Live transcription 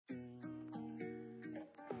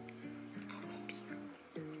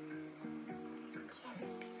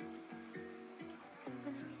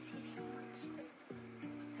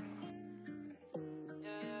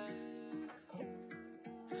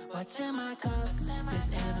What's in my cup? This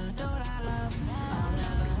antidote I love. I'll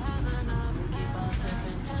never have enough. Keep on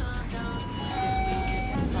sipping till I'm drunk. This week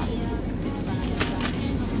is heavy up. It's 5 o'clock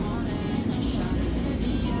in the morning. And shawty hit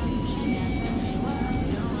me up. She asking me what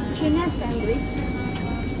I'm doing. Tuna sandwich.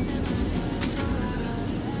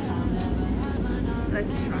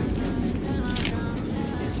 Let's try.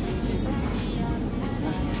 This week is heavy up. It's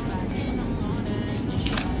 5 o'clock in the morning. And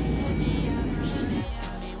shawty hit me up. She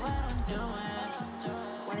asking me what I'm doing.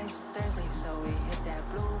 When it's Thursday, so we hit that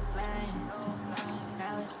blue flame.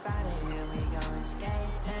 Now it's Friday, here we go and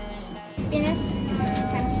skating. Spinach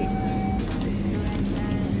and cheese.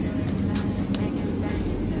 Making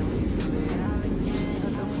babies, then we do it all again.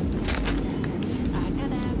 I got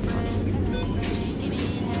that bread. She give me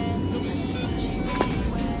head. She really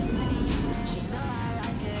wet. She know I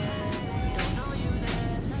like it. Don't know you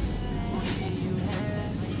there. Wanna see you here.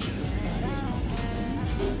 But I don't care.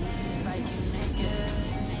 It's like you make it.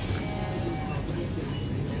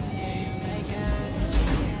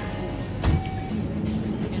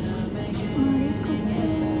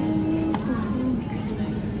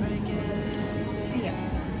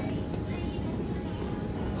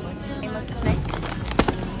 Famous snack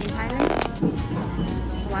in Thailand.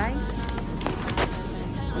 Why?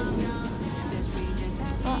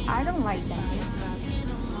 Well, I don't like that.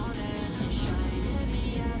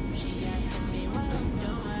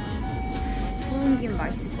 구운 게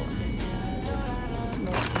맛있어.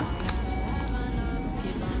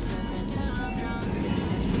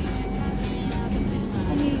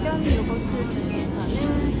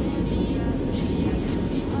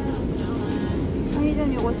 편의점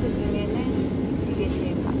요거트 중에는 이게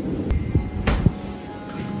제일 맛.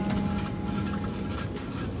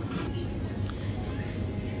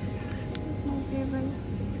 My favorite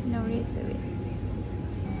noodles with.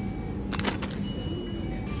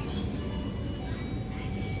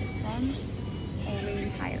 This one, only in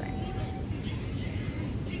Thailand.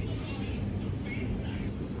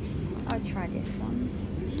 I'll try this one.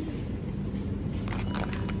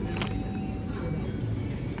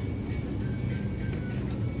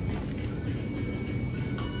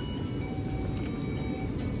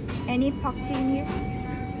 Any pork tea in here?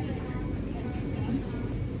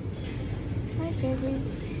 My favorite.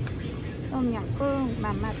 똠양꿍,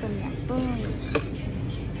 맘마 똠양꿍.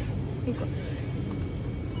 이거.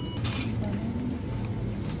 이거는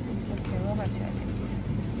이렇게 데워가셔야 돼요.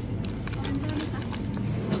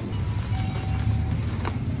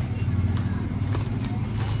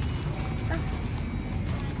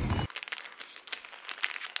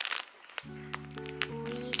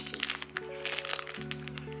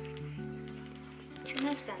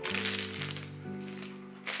 Tuna sandwich.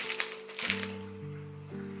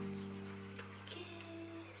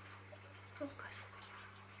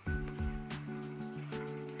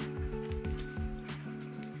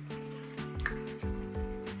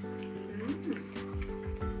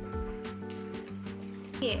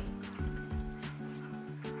 예.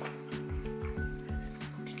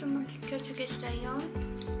 쿠키 좀만 비켜주겠어요?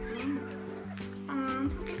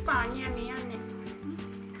 쿠키 거 아니야, 미안해.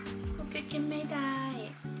 쿠키 줍니다.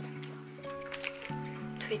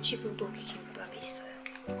 돼지 불고기 김밥이 있어요.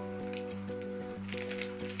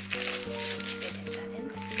 기대된다는.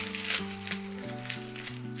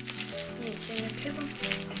 이제는 태국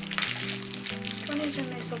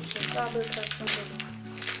편의점에서 김밥을 살 정도로.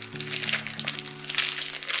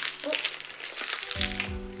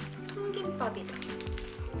 통김밥이다.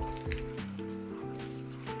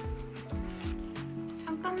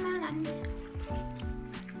 잠깐만 안 돼.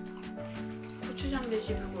 고추장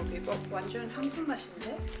돼지 불고기. 이거 완전 한국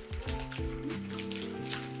맛인데?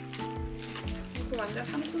 이거 완전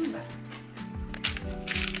한국 맛.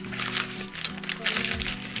 이거는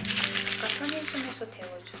아까 편의점에서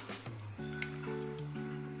데워준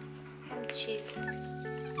햄치즈.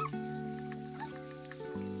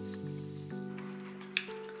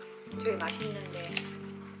 되게 맛있는데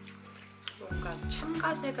뭔가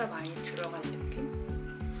첨가제가 많이 들어간 느낌?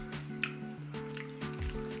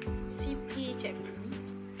 CP 제품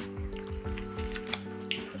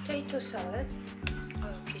포테이토 샐러드.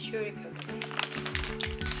 비주얼이 별로네.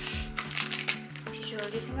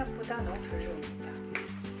 비주얼이 생각보다 너무 별로입니다.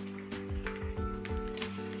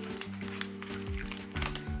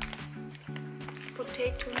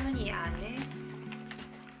 포테이토는 이 안에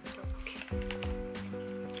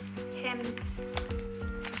햄,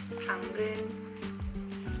 당근,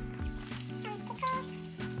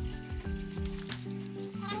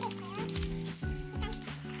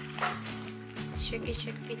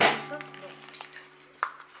 쉐킷쉐킷해서 먹어봅시다.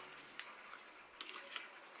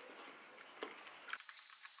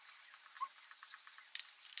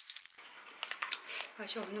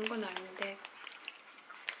 맛이 없는 건 아닌데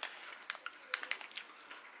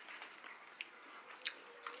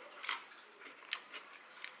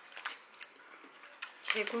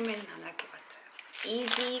재구매는 안 할 것 같아요.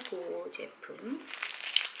 이지고 제품.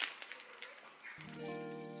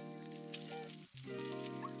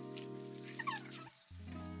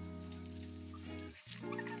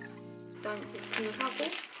 일단 오픈을 하고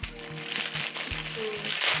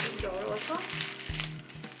열어서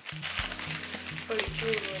이걸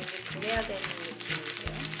이쪽으로 이제 보내야 되는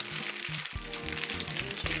느낌인데요.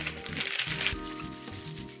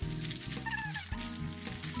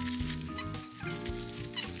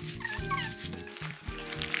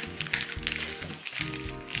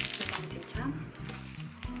 참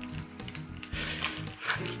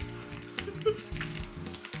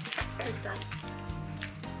일단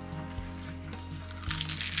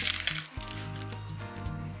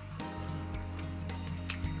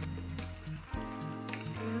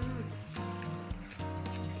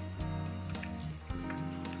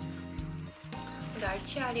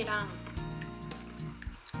날치알이랑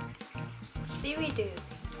씨위드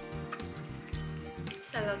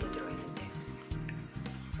샐러드 들어있는데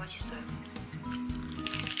맛있어요.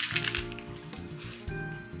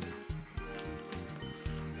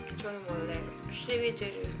 저는 원래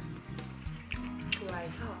씨위드를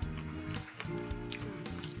좋아해서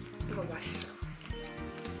이거 맛있어요.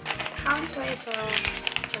 카운터에서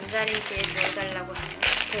전자레인지에 넣어달라고 하면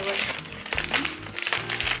데워줍니다.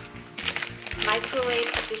 마이크로웨이브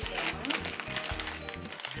해주세요.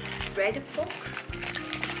 레드 포크.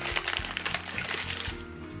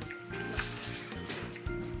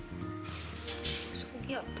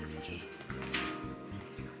 속이 어떻게?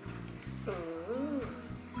 오,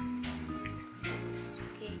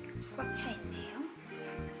 속이 꽉 차 있네요.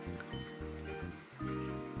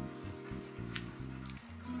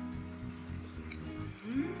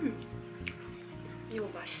 이거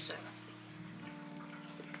맛있어요.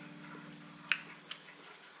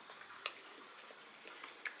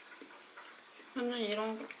 저는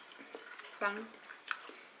이런 빵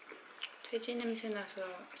돼지 냄새 나서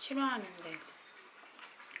싫어하는데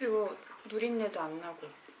이거 누린내도 안 나고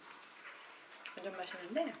완전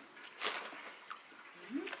맛있는데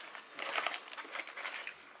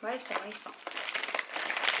맛있어 맛있어.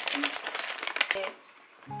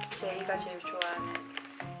 제이가 제일 좋아하는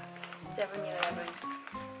세븐일레븐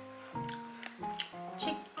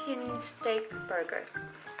치킨 스테이크 버거.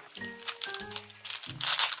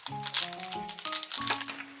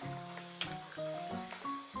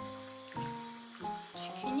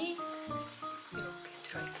 치킨이 이렇게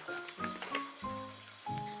들어있고요.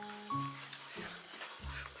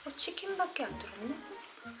 치킨밖에 안 들었네?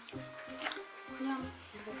 그냥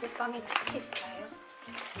먹을빵에 치킨이에요.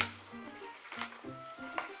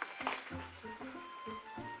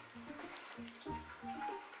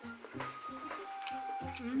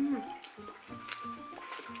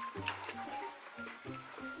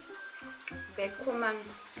 매콤한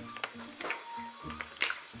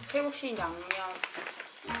태국식 양념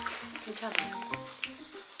괜찮아요.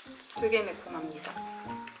 되게 매콤합니다.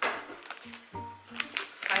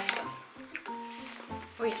 맛있어.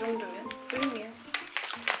 이 정도면 훌륭해요.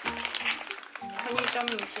 편의점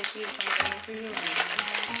음식이 이 정도면 훌륭합니다.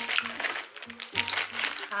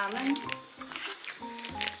 다음은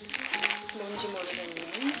뭔지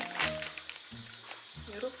모르겠네.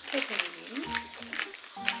 이렇게 생긴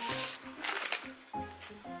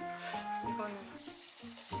이거는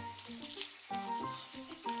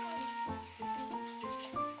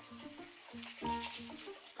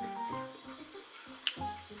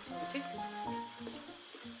뭐지?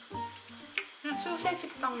 그냥 소세지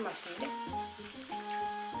빵 맛인데?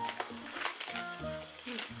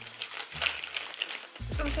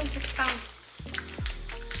 소세지 빵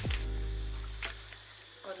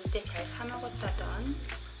어릴 때 잘 사 먹었다던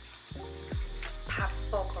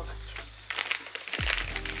밥버거 같아.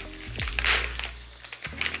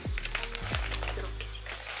 이렇게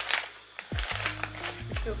생겼어.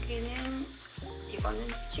 여기는 이거는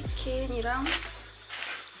치킨이랑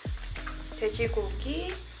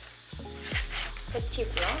돼지고기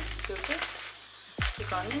패티고요. 그리고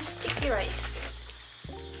이거는 스티키 라이스.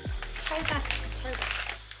 찰밥.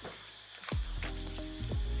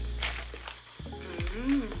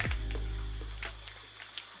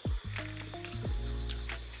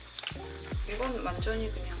 이건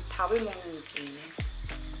완전히 그냥 밥을 먹는 느낌이네.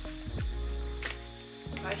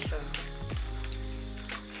 맛있어요.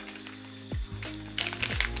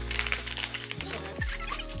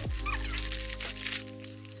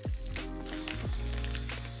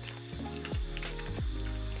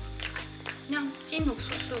 그냥 찐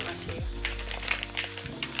옥수수 맛이에요.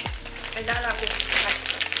 달달하고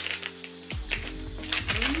맛있어.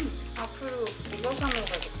 앞으로 이거 사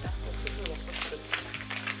먹어야겠다.